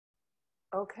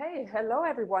Okay, hello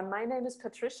everyone. My name is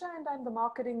Patricia and I'm the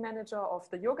marketing manager of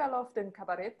the Yoga Loft in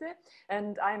Cabarete.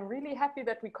 And I'm really happy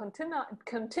that we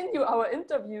continue our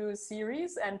interview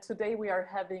series. And today we are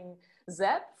having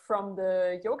Zeb from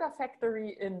the Yoga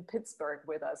Factory in Pittsburgh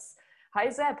with us. Hi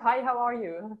Zeb, hi, how are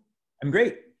you? I'm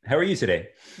great. How are you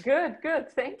today? Good, good,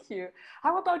 thank you.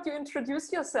 How about you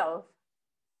introduce yourself?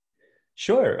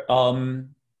 Sure.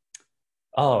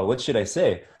 What should I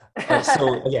say?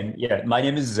 So again, yeah, my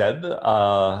name is Zeb.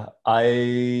 I've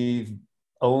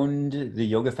owned the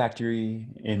Yoga Factory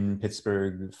in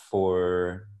Pittsburgh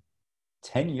for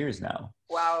 10 years now.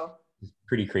 Wow. It's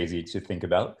pretty crazy to think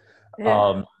about. Yeah.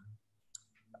 Um,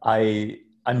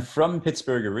 I'm from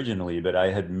Pittsburgh originally, but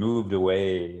I had moved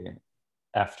away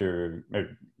after,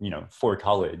 for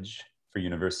college, for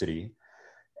university,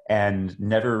 and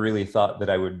never really thought that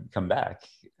I would come back.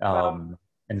 Wow.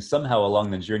 And somehow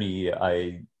along the journey,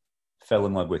 I fell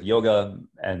in love with yoga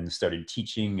and started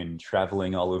teaching and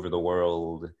traveling all over the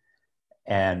world,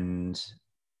 and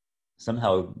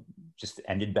somehow just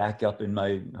ended back up in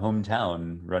my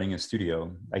hometown running a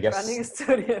studio. I Running guess a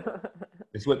studio.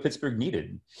 it's what Pittsburgh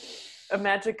needed. A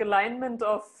magic alignment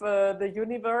of the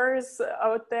universe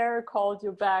out there called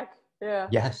you back. Yeah.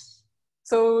 Yes.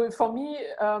 So for me,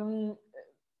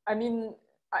 I mean,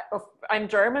 I'm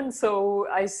German, so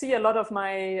I see a lot of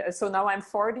so now I'm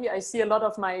 40, I see a lot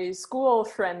of my school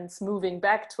friends moving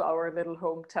back to our little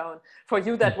hometown. For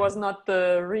you, that was not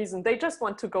the reason. They just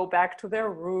want to go back to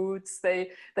their roots. They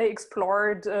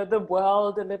explored the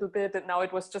world a little bit, and now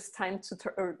it was just time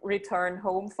to return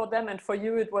home for them. And for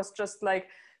you, it was just like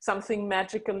something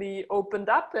magically opened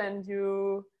up and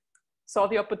you saw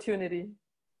the opportunity.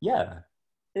 Yeah.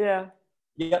 Yeah.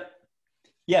 Yep.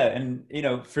 Yeah. And,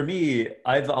 for me,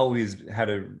 I've always had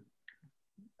a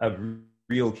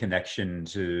real connection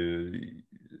to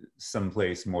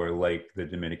someplace more like the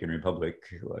Dominican Republic,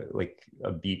 like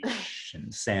a beach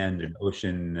and sand and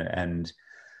ocean. And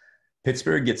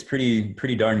Pittsburgh gets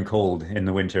pretty darn cold in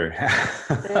the winter.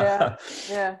 Yeah.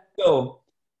 Yeah. So,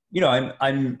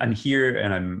 I'm here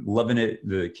and I'm loving it.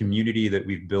 The community that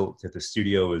we've built at the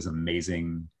studio is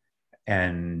amazing.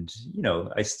 And,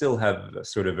 I still have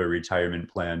sort of a retirement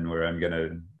plan where I'm going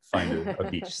to find a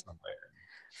beach somewhere.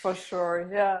 For sure,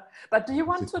 yeah. But do you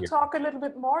want to talk a little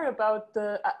bit more about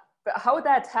how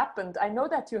that happened? I know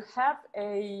that you have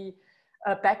a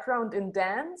background in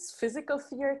dance, physical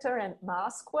theater, and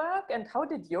mask work. And how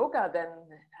did yoga then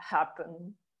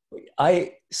happen?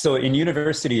 So in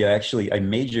university, I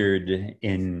majored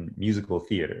in musical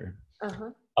theater.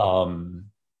 Uh-huh. Um,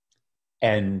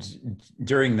 and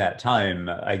during that time,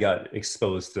 I got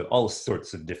exposed to all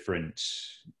sorts of different,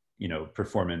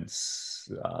 performance,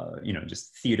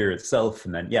 just theater itself.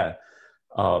 And then,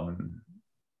 um,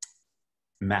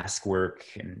 mask work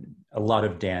and a lot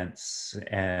of dance.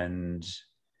 And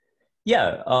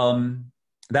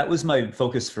that was my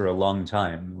focus for a long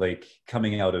time, like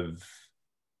coming out of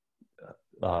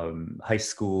high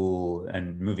school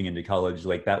and moving into college.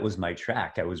 Like that was my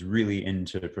track. I was really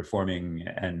into performing,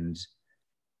 and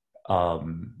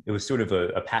it was sort of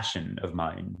a passion of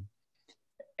mine.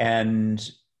 And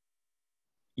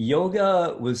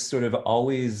yoga was sort of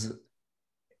always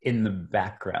in the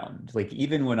background. Like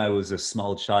even when I was a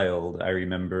small child, I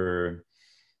remember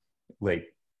like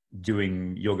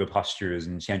doing yoga postures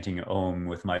and chanting Om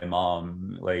with my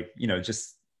mom, like,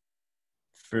 just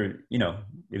for, it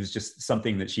was just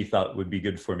something that she thought would be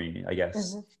good for me, I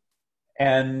guess. Mm-hmm.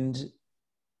 And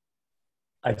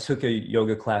I took a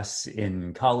yoga class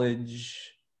in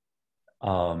college.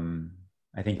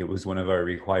 I think it was one of our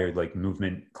required like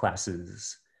movement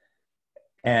classes.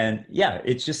 And yeah,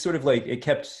 it's just sort of like, it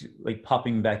kept like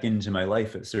popping back into my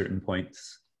life at certain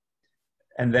points.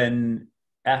 And then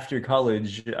after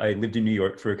college, I lived in New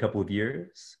York for a couple of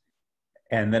years.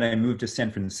 And then I moved to San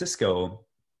Francisco.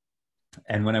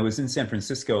 And when I was in San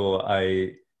Francisco,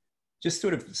 I just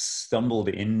sort of stumbled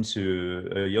into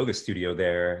a yoga studio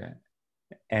there.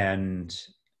 And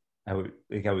I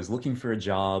was looking for a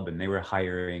job and they were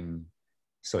hiring.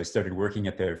 So I started working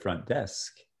at their front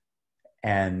desk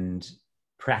and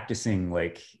practicing,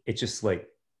 like, it just like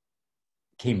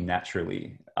came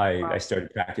naturally. I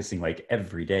started practicing like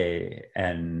every day.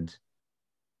 And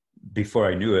before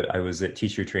I knew it, I was at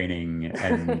teacher training,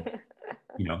 and,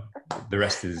 the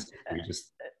rest is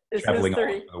just It's traveling all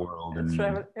history. over the world.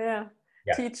 And Yeah.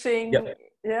 yeah. Teaching. Yep.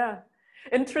 Yeah.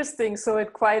 Interesting. So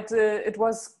it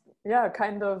was, yeah,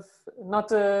 kind of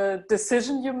not a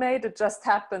decision you made. It just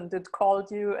happened. It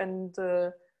called you and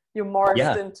you morphed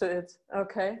Yeah. into it.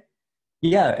 Okay.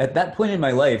 Yeah. At that point in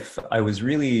my life, I was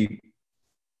really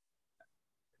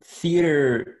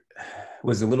theater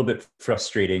was a little bit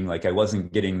frustrating. Like I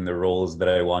wasn't getting the roles that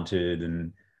I wanted,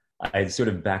 and I sort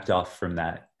of backed off from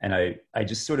that. And I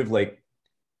just sort of like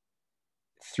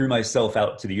threw myself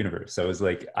out to the universe. I was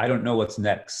like, I don't know what's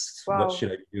next. What Wow.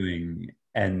 should I be doing?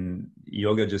 And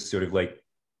yoga just sort of like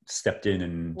stepped in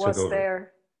and took Was over.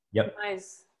 there. Yep.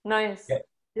 Nice. Nice. Yep.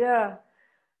 Yeah.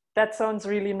 That sounds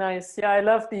really nice. Yeah, I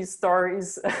love these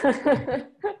stories.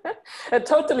 A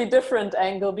totally different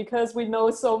angle because we know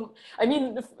so, I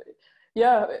mean,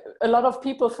 yeah, a lot of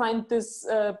people find this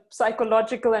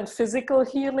psychological and physical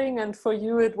healing. And for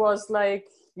you, it was like,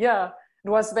 yeah, it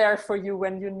was there for you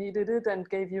when you needed it and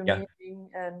gave you Yeah. meaning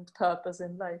and purpose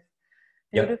in life.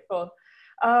 Yep. Beautiful.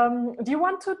 Do you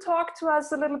want to talk to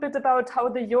us a little bit about how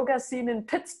the yoga scene in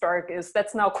Pittsburgh is?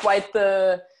 That's now quite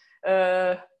the,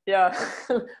 yeah,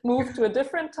 move to a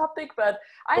different topic, but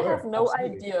I have Sure. no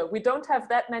Absolutely. idea. We don't have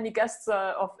that many guests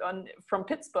from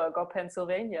Pittsburgh or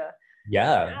Pennsylvania.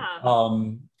 Yeah.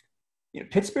 Yeah.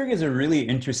 Pittsburgh is a really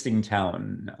interesting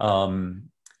town.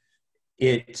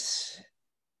 It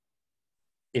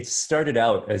it started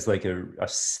out as like a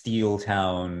steel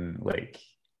town, like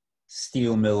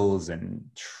steel mills and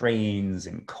trains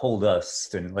and coal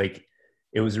dust, and like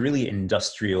it was a really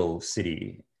industrial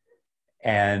city.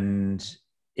 And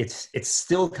it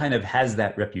still kind of has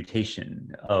that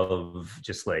reputation of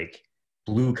just like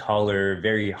blue collar,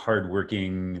 very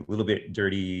hardworking, a little bit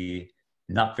dirty,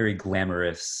 not very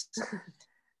glamorous.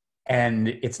 And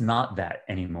it's not that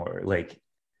anymore. Like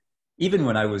even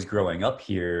when I was growing up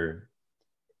here,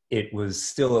 it was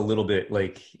still a little bit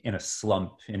like in a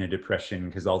slump, in a depression,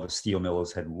 because all the steel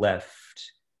mills had left,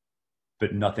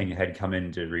 but nothing had come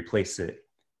in to replace it.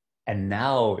 And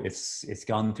now it's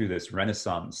gone through this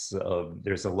renaissance of,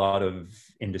 there's a lot of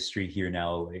industry here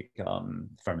now, like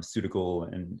pharmaceutical,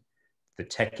 and the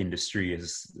tech industry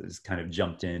is kind of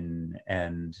jumped in.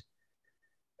 And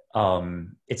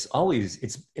it's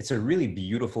a really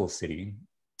beautiful city.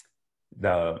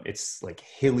 It's like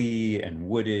hilly and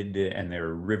wooded, and there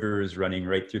are rivers running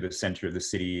right through the center of the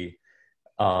city.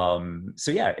 So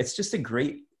yeah, it's just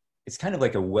it's kind of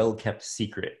like a well-kept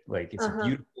secret. Like it's Uh-huh.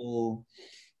 beautiful.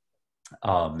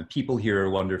 The people here are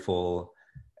wonderful,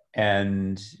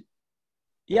 and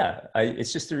yeah,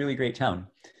 it's just a really great town.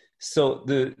 So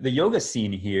the yoga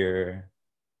scene here,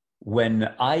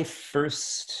 when I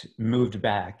first moved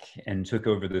back and took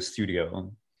over the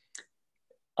studio,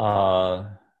 uh,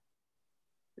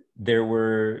 there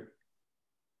were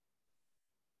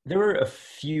a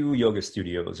few yoga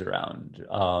studios around.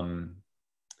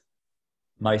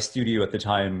 My studio at the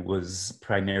time was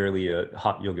primarily a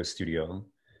hot yoga studio,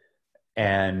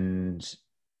 and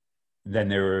then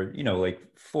there were, like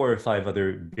 4 or 5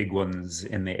 other big ones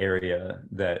in the area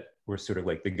that were sort of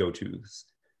like the go-tos.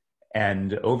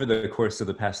 And over the course of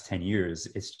the past 10 years,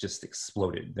 it's just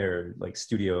exploded. There are like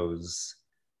studios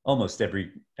almost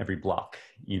every block,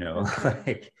 Okay.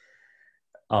 like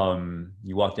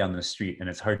you walk down the street and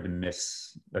it's hard to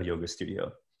miss a yoga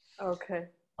studio. Okay.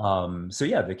 So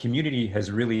yeah, the community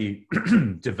has really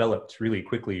developed really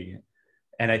quickly.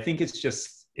 And I think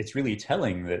it's really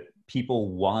telling that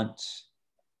people want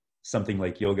something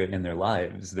like yoga in their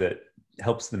lives that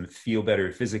helps them feel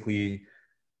better physically,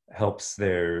 helps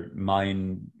their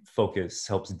mind focus,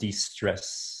 helps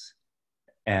de-stress.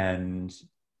 And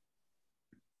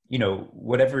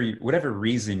whatever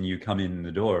reason you come in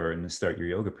the door and start your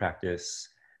yoga practice,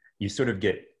 you sort of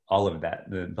get all of that,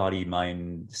 the body,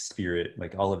 mind, spirit,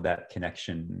 like all of that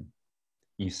connection.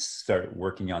 You start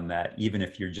working on that, even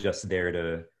if you're just there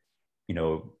to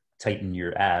tighten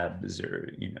your abs,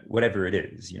 or whatever it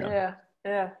is. Yeah,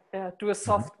 yeah, yeah. Do a Mhm.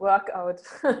 soft workout.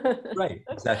 Right,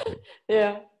 exactly.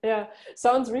 Yeah, yeah.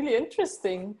 Sounds really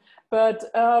interesting. But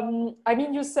I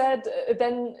mean, you said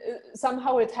then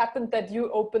somehow it happened that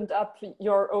you opened up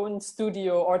your own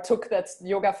studio or took that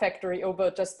yoga factory over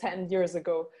just 10 years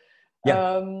ago.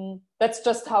 Yeah, That's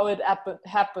just how it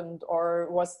happened, or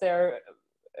was there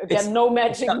again it's no it's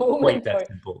magic not quite moment? that Or...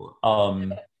 simple.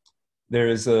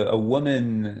 There's a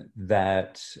woman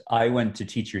that I went to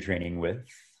teacher training with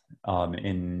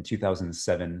in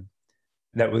 2007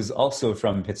 that was also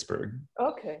from Pittsburgh.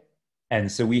 Okay. And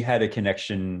so we had a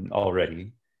connection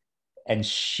already. And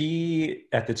she,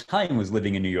 at the time, was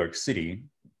living in New York City.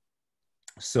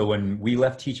 So when we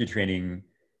left teacher training,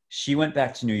 she went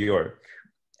back to New York,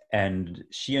 and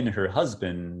she and her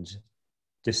husband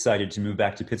decided to move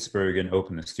back to Pittsburgh and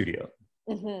open the studio.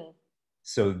 Mm-hmm.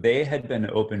 So they had been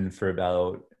open for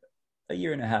about a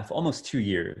year and a half, almost 2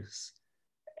 years.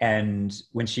 And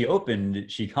when she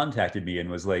opened, she contacted me and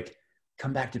was like,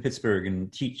 come back to Pittsburgh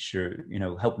and teach, or,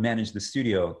 help manage the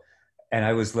studio. And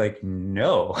I was like,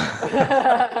 no.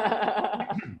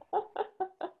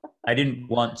 I didn't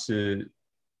want to,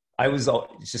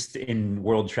 just in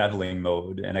world traveling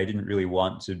mode, and I didn't really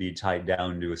want to be tied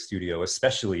down to a studio,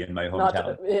 especially in my Not,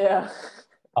 hometown. yeah.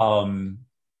 Um,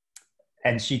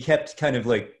 and she kept kind of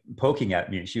like poking at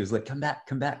me. She was like, come back,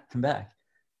 come back, come back.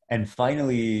 And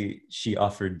finally, she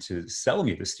offered to sell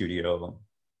me the studio.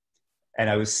 And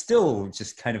I was still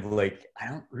just kind of like, I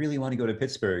don't really want to go to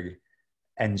Pittsburgh.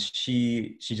 And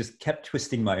she just kept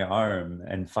twisting my arm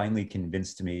and finally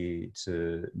convinced me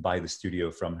to buy the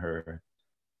studio from her.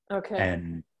 Okay.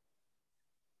 And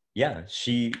yeah,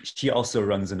 she also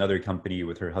runs another company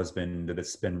with her husband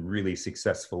that's been really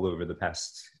successful over the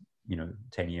past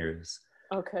 10 years.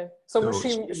 Okay. So So she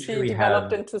didn't she really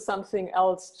developed have, into something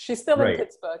else. She's still in right,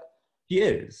 Pittsburgh. she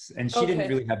is, and she didn't Okay.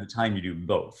 really have the time to do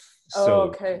both. Oh, So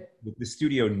okay. the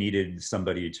studio needed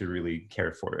somebody to really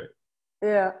care for it.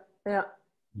 Yeah. Yeah.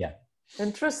 Yeah.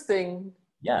 Interesting.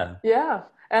 Yeah. Yeah.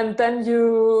 And then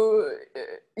you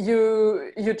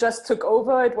just took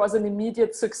over. It was an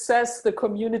immediate success. The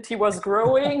community was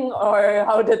growing, or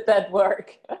how did that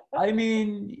work? I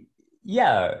mean,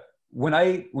 yeah. When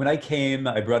I came,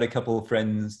 I brought a couple of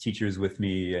friends, teachers with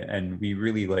me, and we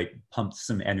really like pumped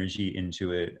some energy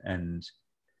into it. And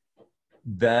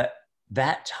that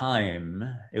that time,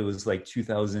 it was like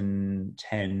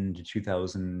 2010 to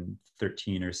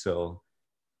 2013 or so.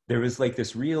 There was like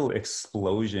this real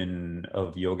explosion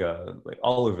of yoga, like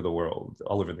all over the world,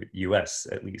 all over the US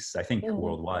at least, I think Mm-hmm.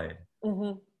 worldwide.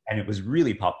 Mm-hmm. And it was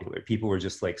really popular. People were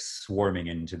just like swarming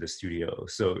into the studio.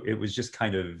 So it was just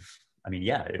kind of, I mean,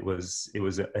 yeah, it was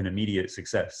an immediate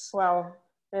success. Wow.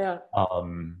 Yeah.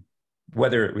 Um,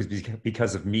 whether it was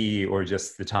because of me or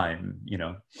just the time.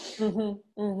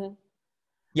 Mm-hmm. Mm-hmm.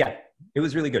 Yeah, it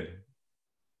was really good.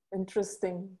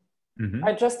 Interesting. I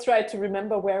Hmm. just tried to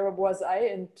remember where was I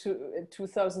in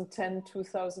 2010,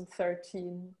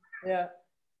 2013. Yeah.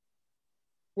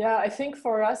 Yeah, I think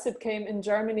for us it came in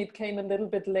Germany, it came a little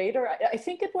bit later. I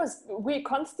think it was, we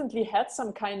constantly had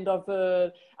some kind of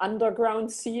a underground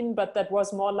scene, but that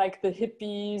was more like the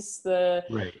hippies,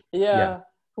 Right. Yeah. yeah,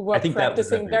 who I were think that was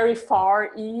practicing everywhere. very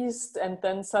far east and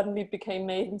then suddenly became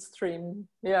mainstream.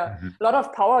 Yeah. Hmm. A lot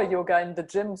of power yoga in the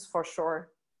gyms for sure.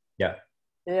 Yeah.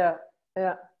 Yeah.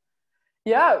 Yeah.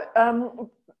 Yeah,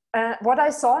 what I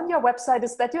saw on your website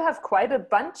is that you have quite a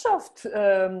bunch of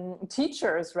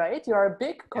teachers, right? You are a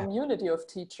big Yeah. community of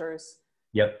teachers.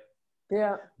 Yep.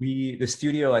 Yeah. The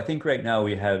studio, I think right now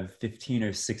we have 15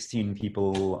 or 16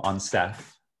 people on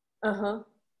staff. Uh-huh.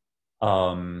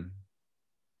 Um,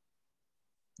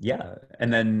 yeah.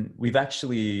 And then we've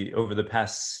actually, over the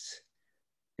past,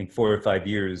 I think 4 or 5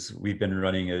 years, we've been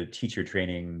running a teacher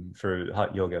training for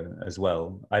hot yoga as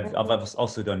well. I've Mhm.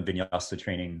 also done vinyasa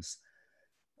trainings.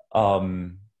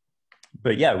 Um,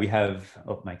 but yeah, we have,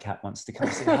 oh, my cat wants to come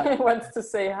say hi. Wants to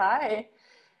say hi.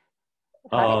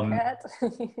 Hi, Um, cat.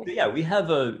 but yeah, we have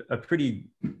a pretty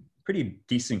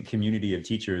decent community of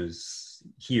teachers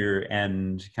here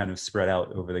and kind of spread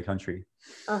out over the country.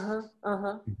 Uh-huh.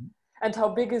 Uh-huh. Mhm. And how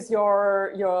big is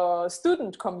your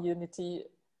student community?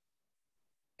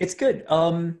 It's good.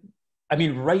 I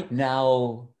mean, right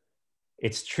now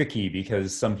it's tricky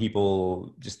because some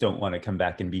people just don't want to come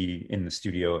back and be in the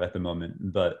studio at the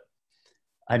moment. But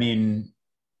I mean,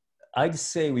 I'd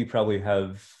say we probably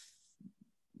have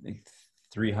like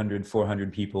 300,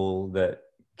 400 people that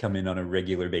come in on a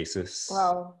regular basis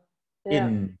Wow. Yeah.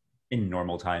 in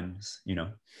normal times.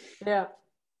 Yeah. Yeah.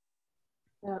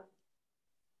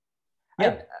 I,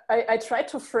 Yeah. I tried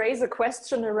to phrase a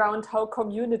question around how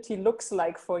community looks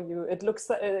like for you.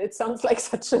 It sounds like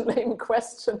such a lame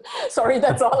question. Sorry,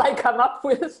 that's all I come up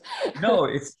with. No,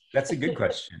 that's a good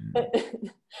question.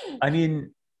 I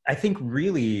mean, I think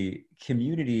really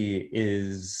community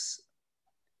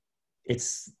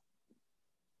it's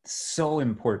so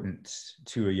important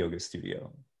to a yoga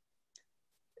studio.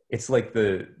 It's like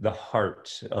the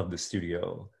heart of the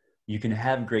studio. You can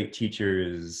have great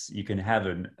teachers, you can have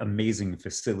an amazing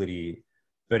facility,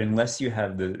 but unless you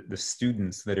have the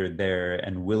students that are there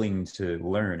and willing to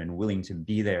learn and willing to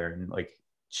be there and like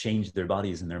change their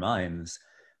bodies and their minds,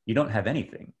 you don't have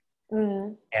anything.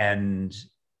 Mm, And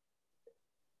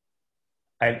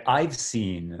I've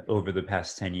seen over the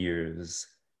past 10 years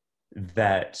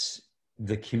that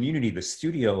the community, the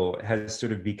studio, has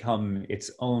sort of become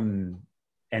its own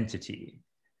entity.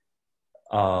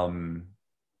 Um,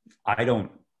 I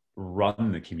don't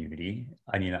run the community.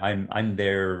 I mean, I'm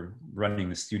there running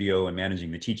the studio and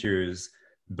managing the teachers,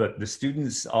 but the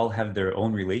students all have their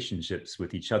own relationships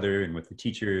with each other and with the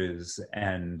teachers,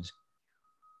 and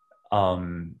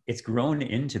it's grown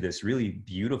into this really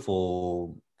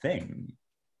beautiful thing.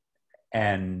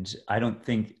 And I don't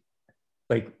think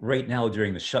like right now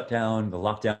during the shutdown, the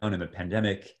lockdown, and the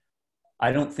pandemic,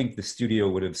 I don't think the studio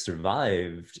would have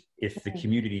survived if the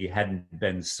community hadn't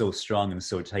been so strong and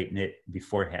so tight knit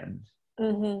beforehand.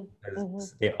 Mm-hmm. Mm-hmm.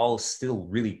 Because they all still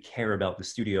really care about the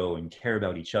studio and care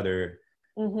about each other,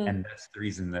 Mm-hmm. and that's the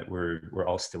reason that we're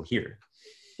all still here.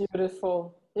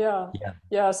 Beautiful. Yeah. Yeah.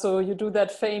 Yeah. So you do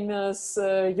that famous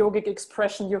yogic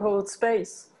expression, you hold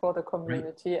space for the Right.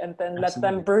 community and then let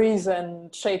them Absolutely. breathe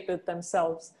and shape it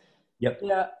themselves. Yep.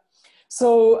 Yeah.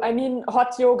 So, I mean,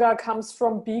 hot yoga comes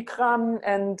from Bikram,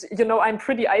 and you know, I'm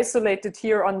pretty isolated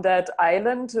here on that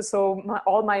island. So,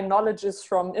 all my knowledge is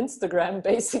from Instagram,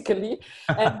 basically.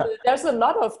 And there's a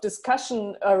lot of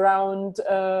discussion around,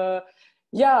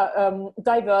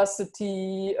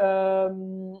 diversity,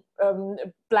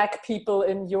 Black people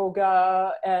in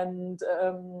yoga, and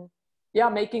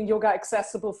making yoga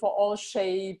accessible for all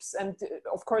shapes. And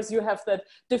of course, you have that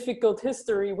difficult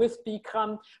history with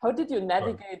Bikram. How did you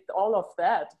navigate all of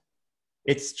that?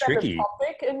 It's Is that a tricky.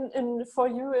 topic for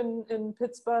you in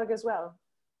Pittsburgh as well?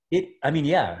 I mean,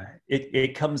 yeah,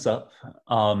 it comes up.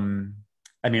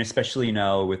 I mean, especially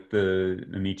now with the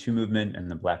Me Too movement and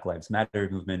the Black Lives Matter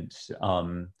movement,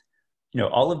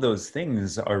 all of those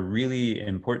things are really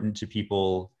important to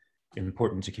people,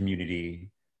 important to community.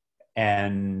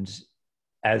 And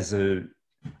as a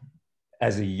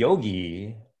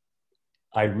yogi,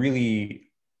 I really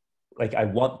I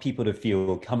want people to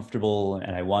feel comfortable,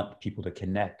 and I want people to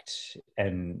connect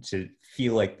and to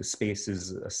feel like the space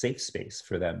is a safe space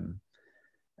for them.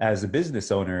 As a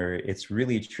business owner, it's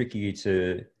really tricky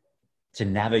to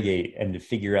navigate and to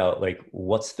figure out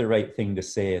what's the right thing to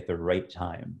say at the right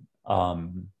time.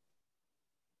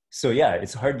 So yeah,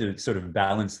 it's hard to sort of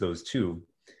balance those two.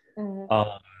 Mm-hmm.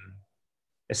 Um,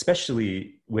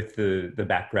 Especially with the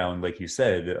background, like you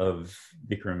said, of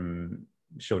Bikram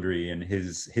Chaudhry and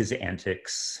his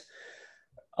antics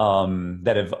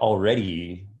that have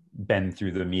already been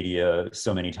through the media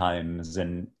so many times,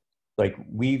 and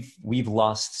we've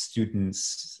lost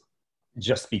students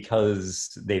just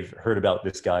because they've heard about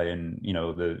this guy and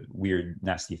the weird,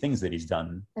 nasty things that he's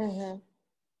done.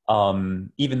 Mm-hmm.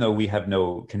 Even though we have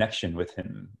no connection with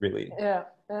him, really. Yeah,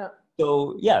 yeah.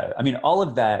 So yeah, I mean, all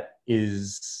of that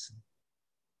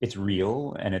it's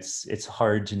real, and it's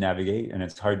hard to navigate, and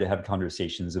it's hard to have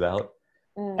conversations about.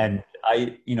 And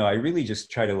I really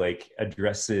just try to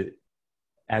address it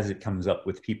as it comes up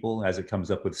with people, as it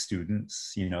comes up with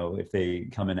students. If they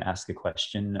come and ask a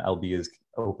question, I'll be as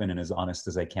open and as honest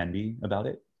as I can be about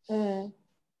it.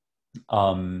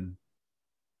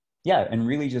 Yeah, and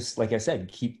really just, like I said,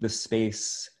 keep the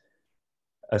space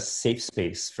a safe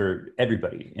space for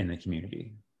everybody in the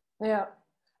community. Yeah,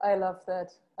 I love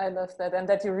that. I love that. And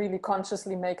that you really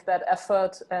consciously make that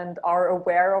effort and are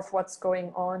aware of what's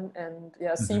going on, and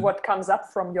see what comes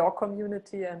up from your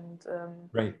community. And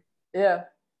right. Yeah,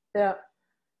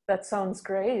 that sounds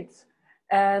great.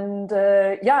 And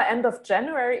end of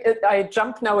January, I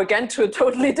jump now again to a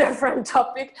totally different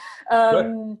topic.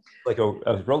 Like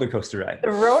a roller coaster ride.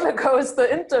 A roller coaster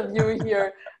interview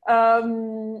here.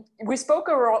 We spoke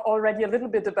already a little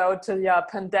bit about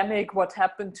pandemic, what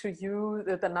happened to you.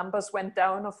 The numbers went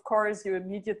down, of course. You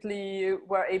immediately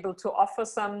were able to offer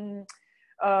some,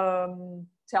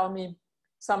 tell me,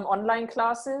 some online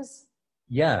classes.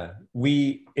 Yeah,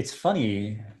 it's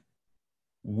funny,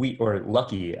 or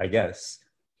lucky, I guess.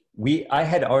 I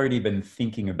had already been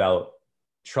thinking about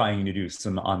trying to do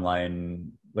some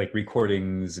online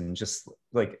recordings and just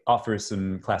offer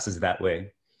some classes that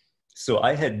way. So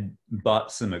I had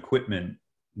bought some equipment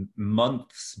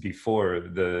months before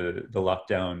the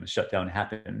lockdown shutdown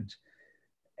happened,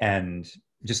 and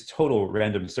just total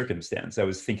random circumstance, I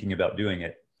was thinking about doing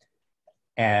it.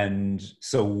 And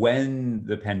so when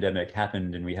the pandemic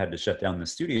happened and we had to shut down the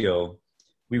studio,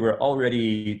 we were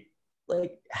already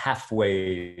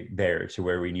halfway there to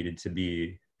where we needed to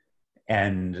be.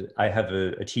 And I have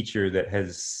a teacher that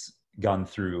has gone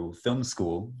through film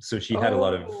school, so she had a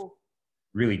lot of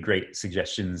really great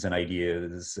suggestions and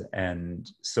ideas.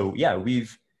 And so yeah,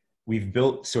 we've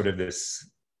built sort of this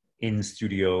in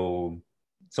studio,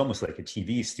 it's almost like a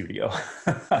TV studio.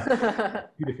 2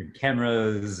 different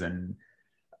cameras, and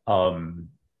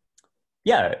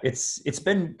it's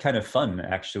been kind of fun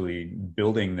actually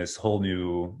building this whole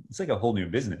new, it's like a whole new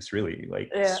business really,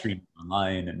 streaming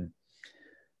online.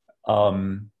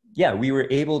 And we were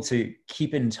able to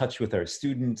keep in touch with our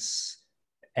students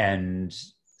and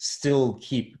still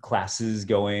keep classes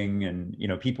going. And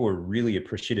people were really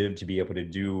appreciative to be able to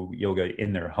do yoga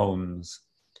in their homes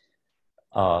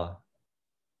and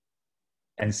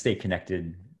stay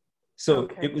connected. So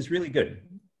It was really good.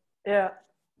 Yeah.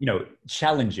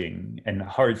 challenging and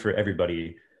hard for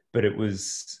everybody, but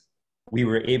we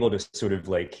were able to sort of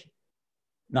like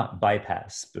not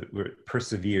bypass, but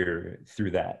persevere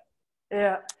through that.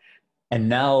 Yeah. And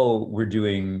now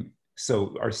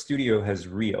so our studio has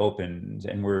reopened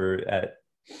and we're at,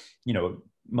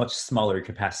 much smaller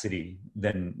capacity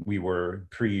than we were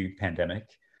pre-pandemic,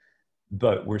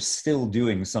 but we're still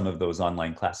doing some of those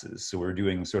online classes. So we're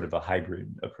doing sort of a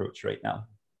hybrid approach right now.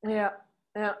 Yeah.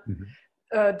 Yeah.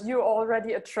 Mm-hmm. Do you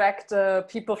already attract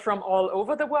people from all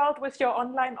over the world with your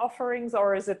online offerings,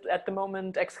 or is it at the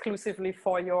moment exclusively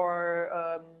for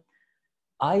your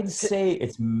I'd say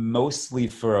it's mostly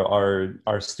for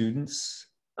our students.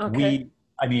 Okay.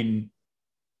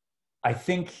 I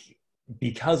think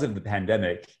because of the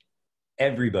pandemic,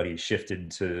 everybody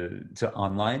shifted to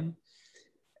online.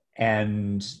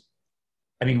 And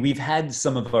we've had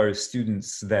some of our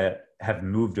students that have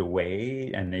moved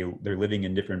away and they're living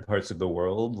in different parts of the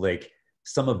world. Like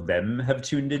some of them have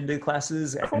tuned into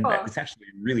classes, and Cool. it's actually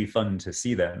really fun to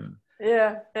see them.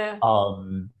 Yeah, yeah.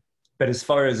 But as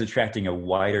far as attracting a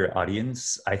wider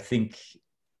audience, I think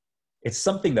it's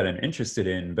something that I'm interested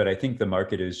in, but I think the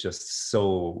market is just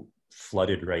so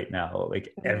flooded right now.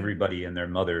 Like everybody and their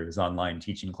mother is online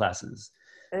teaching classes.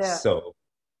 Yeah. So,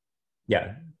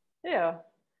 yeah. Yeah.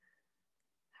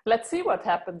 Let's see what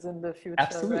happens in the future,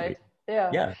 Absolutely. right?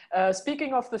 Yeah. Yeah.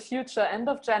 Speaking of the future, end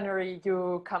of January,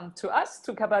 you come to us,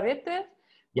 to Cabarete,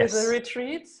 Yes. with a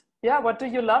retreat. Yeah, what do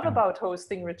you love about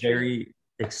hosting retreats? Very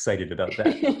excited about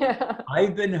that. Yeah.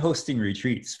 I've been hosting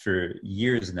retreats for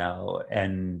years now,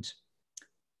 and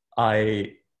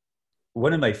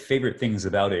one of my favorite things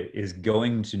about it is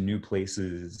going to new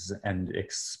places and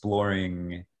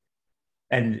exploring.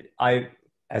 And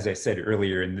as I said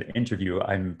earlier in the interview,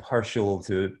 I'm partial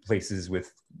to places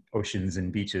with oceans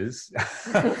and beaches,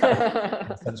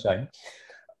 and sunshine.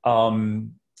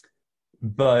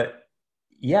 But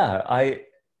yeah,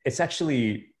 it's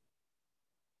actually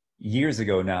years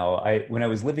ago now. When I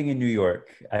was living in New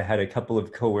York, I had a couple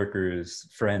of coworkers,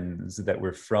 friends that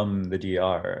were from the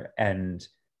DR, and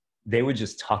they would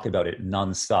just talk about it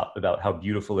nonstop, about how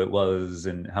beautiful it was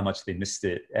and how much they missed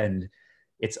it. And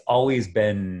it's always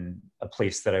been a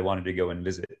place that I wanted to go and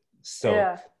visit. So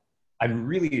yeah.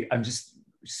 I'm just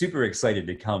super excited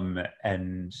to come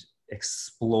and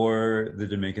explore the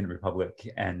Dominican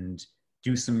Republic and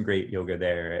do some great yoga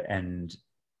there and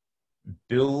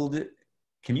build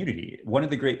community. One of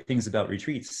the great things about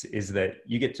retreats is that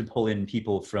you get to pull in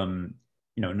people from,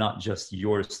 not just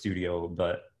your studio,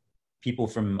 but people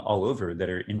from all over that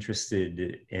are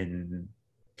interested in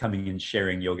coming and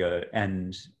sharing yoga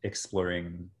and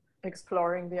exploring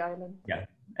the island. Yeah.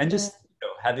 And just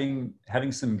having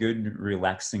some good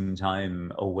relaxing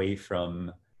time away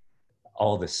from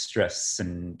all the stress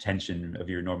and tension of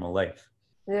your normal life.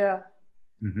 Yeah.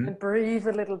 Mm-hmm. And breathe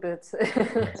a little bit.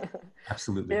 Yes,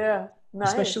 absolutely. Yeah. Nice.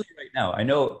 Especially right now. I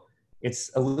know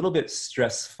it's a little bit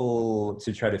stressful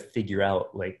to try to figure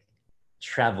out like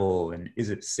travel and is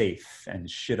it safe and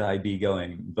should I be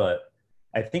going? But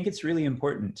I think it's really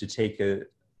important to take a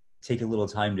little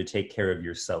time to take care of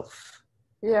yourself.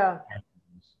 Yeah. And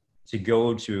to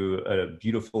go to a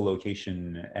beautiful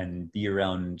location and be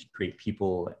around great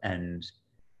people and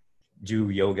do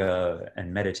yoga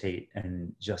and meditate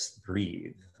and just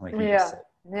breathe. Like you just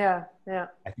said. Yeah.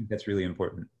 I think that's really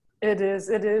important. It is.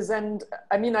 And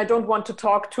I don't want to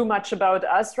talk too much about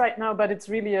us right now, but it's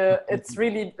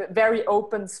really very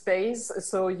open space.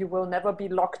 So you will never be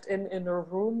locked in a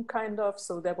room kind of.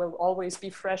 So there will always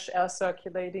be fresh air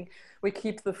circulating. We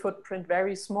keep the footprint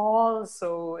very small.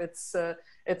 So it's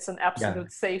an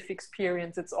absolute safe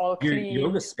experience. It's all clean. Your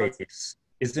yoga space,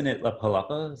 isn't it La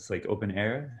Palapa? It's like open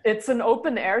air? It's an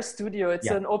open air studio. It's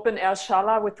an open air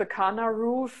shala with the kana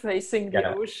roof facing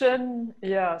the ocean.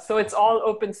 Yeah, so it's all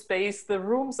open space. The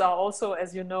rooms are also,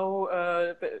 as you know,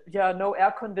 no air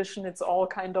condition. It's all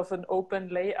kind of an open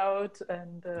layout.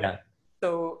 And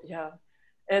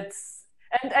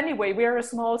and anyway, we're a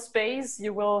small space.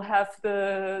 You will have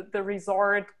the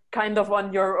resort kind of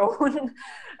on your own.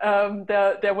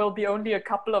 There will be only a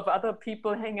couple of other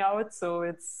people hang out. So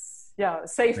it's,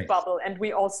 safe bubble. And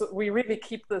we really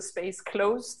keep the space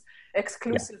closed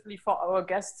exclusively for our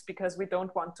guests because we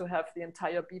don't want to have the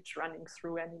entire beach running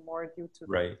through anymore due to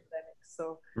the pandemic.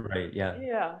 So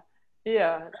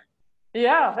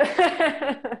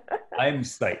I'm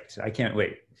psyched. I can't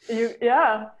wait.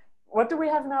 What do we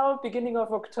have now? Beginning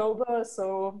of October.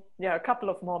 So a couple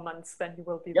of more months, then you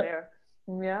will be there.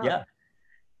 Yeah.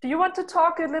 Do you want to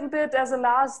talk a little bit as a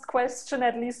last question,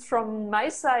 at least from my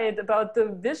side, about the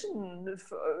vision?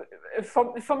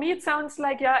 For me, it sounds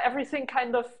like, everything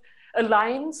kind of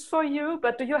aligns for you,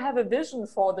 but do you have a vision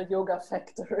for the yoga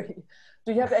factory?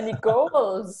 Do you have any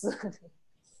goals?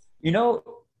 You know,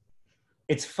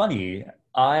 it's funny.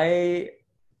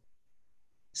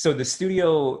 So the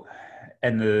studio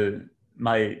and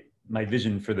my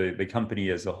vision for the company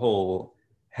as a whole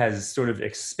has sort of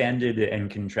expanded and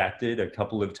contracted a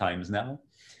couple of times now.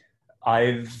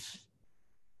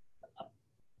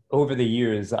 Over the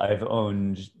years, I've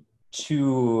owned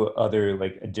two other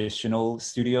like additional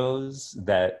studios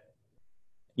that,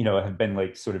 you know, have been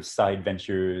like sort of side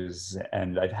ventures,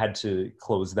 and I've had to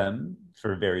close them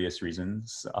for various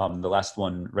reasons. The last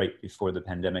one right before the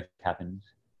pandemic happened.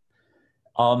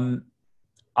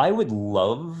 I would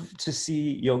love to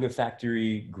see Yoga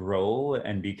Factory grow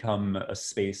and become a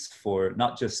space for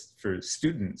not just for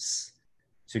students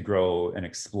to grow and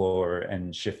explore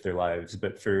and shift their lives,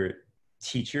 but for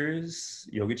teachers,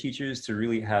 yoga teachers, to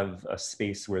really have a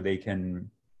space where they can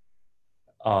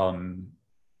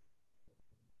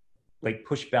like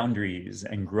push boundaries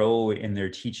and grow in their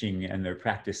teaching and their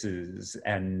practices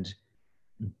and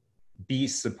be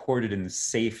supported and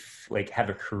safe, like have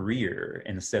a career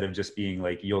instead of just being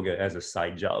like yoga as a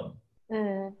side job.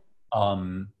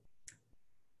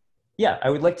 Yeah, I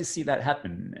would like to see that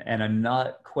happen, and I'm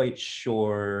not quite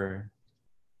sure.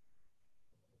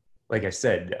 Like I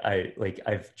said,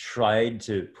 I've tried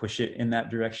to push it in that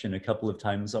direction a couple of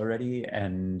times already,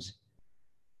 and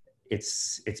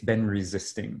it's been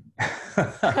resisting.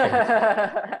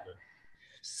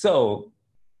 So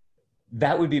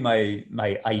that would be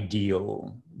my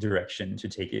ideal direction to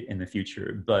take it in the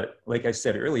future. But like I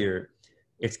said earlier,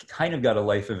 it's kind of got a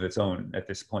life of its own at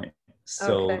this point.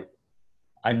 So okay.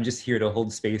 I'm just here to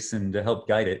hold space and to help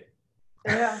guide it.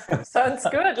 Yeah, sounds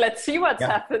good. Let's see what's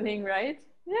happening, right?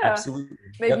 Yeah, absolutely.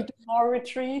 Maybe do more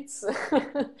retreats.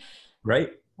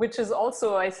 Right. Which is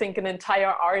also, I think, an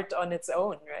entire art on its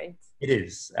own, right? It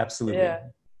is, absolutely. Yeah.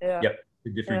 Yep, a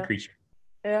different creature.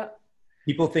 Yeah.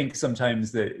 People think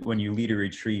sometimes that when you lead a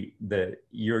retreat that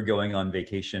you're going on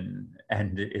vacation,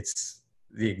 and it's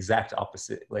the exact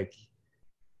opposite. Like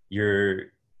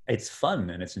it's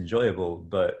fun and it's enjoyable,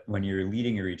 but when you're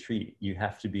leading a retreat, you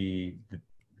have to be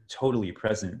totally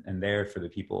present and there for the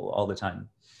people all the time.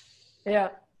 Yeah.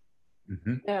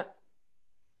 Mm-hmm. Yeah.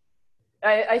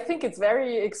 I think it's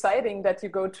very exciting that you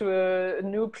go to a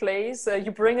new place.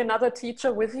 You bring another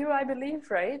teacher with you, I believe,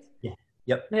 right? Yeah.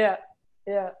 Yep. Yeah.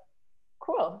 Yeah.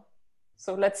 Cool.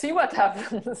 So let's see what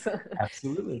happens.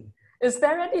 Absolutely. Is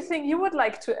there anything you would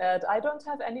like to add? I don't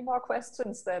have any more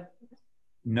questions then.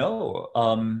 No.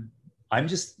 I'm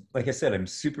just, like I said, I'm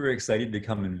super excited to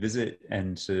come and visit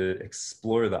and to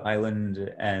explore the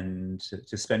island and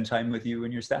to spend time with you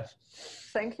and your staff.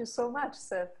 Thank you so much,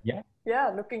 Seth. Yeah. Yeah,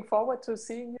 looking forward to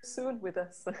seeing you soon with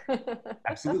us.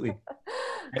 Absolutely.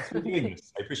 Thanks for doing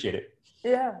this. I appreciate it.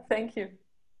 Yeah, thank you.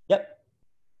 Yep.